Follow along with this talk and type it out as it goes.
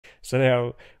So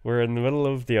now we're in the middle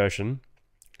of the ocean.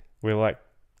 We're like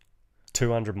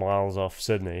 200 miles off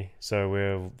Sydney, so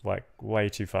we're like way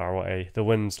too far away. The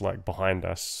wind's like behind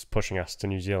us, pushing us to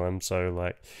New Zealand. So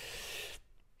like,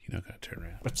 You're not going to turn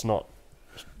around. it's not.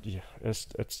 Yeah,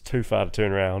 it's too far to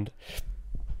turn around,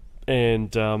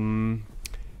 and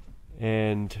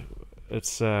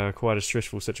it's quite a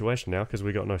stressful situation now because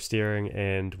we got no steering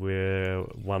and we're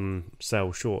one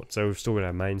sail short. So we've still got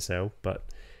our main sail, but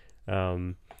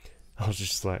I was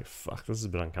just like, fuck, this is a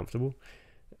bit uncomfortable.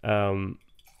 And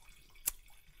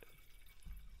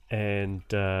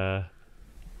I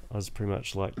was pretty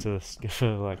much like to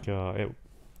like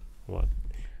what?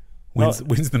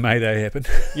 When's the Mayday happen?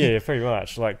 Yeah, pretty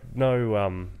much. Like no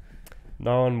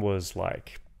one was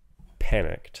like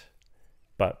panicked,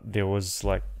 but there was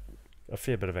like a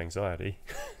fair bit of anxiety.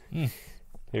 It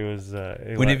was.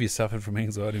 When have you suffered from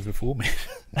anxiety before, man?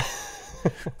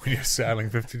 When you're sailing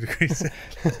 50 degrees.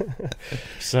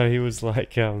 So he was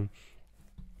like, "Oh,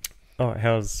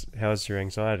 how's your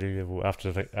anxiety level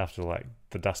after like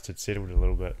the dust had settled a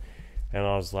little bit?" And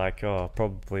I was like, "Oh,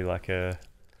 probably like a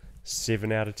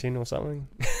 7 out of 10 or something."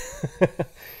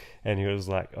 And he was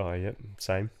like, "Oh, yep,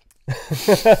 same."